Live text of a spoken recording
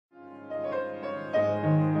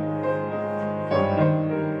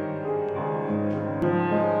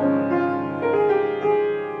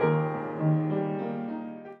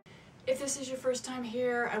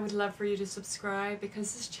I would love for you to subscribe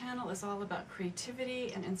because this channel is all about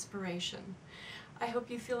creativity and inspiration. I hope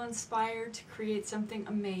you feel inspired to create something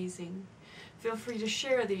amazing. Feel free to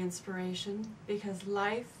share the inspiration because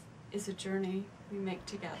life is a journey we make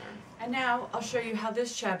together. And now I'll show you how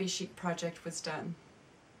this shabby chic project was done.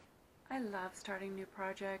 I love starting new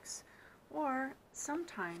projects, or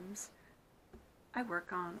sometimes I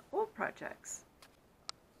work on old projects.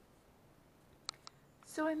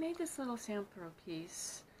 So I made this little sample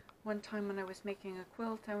piece. One time when I was making a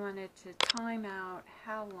quilt, I wanted to time out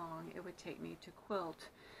how long it would take me to quilt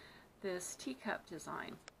this teacup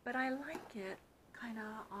design. But I like it kind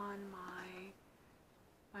of on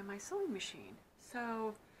my sewing machine.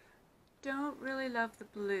 So don't really love the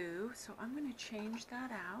blue, so I'm going to change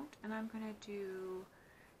that out, and I'm going to do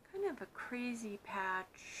kind of a crazy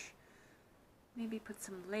patch, maybe put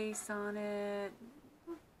some lace on it.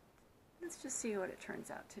 Let's just see what it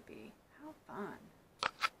turns out to be. How fun.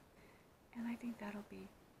 And I think that'll be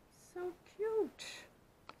so cute.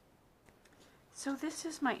 So this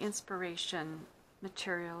is my inspiration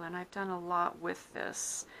material, and I've done a lot with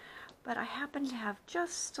this. But I happen to have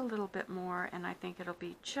just a little bit more, and I think it'll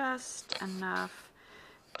be just enough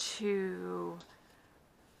to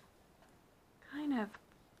kind of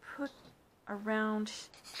put around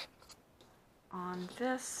on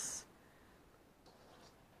this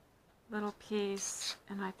little piece,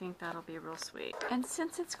 and I think that'll be real sweet. And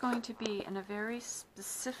since it's going to be in a very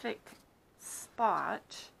specific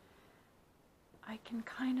spot, I can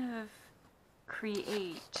kind of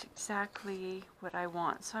create exactly what I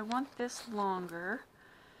want. So I want this longer,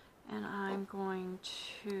 and I'm going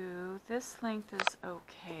to, this length is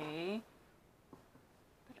okay,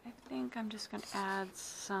 but I think I'm just going to add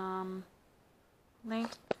some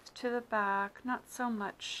length to the back, not so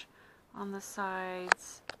much on the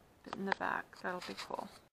sides, but in the back. That'll be cool.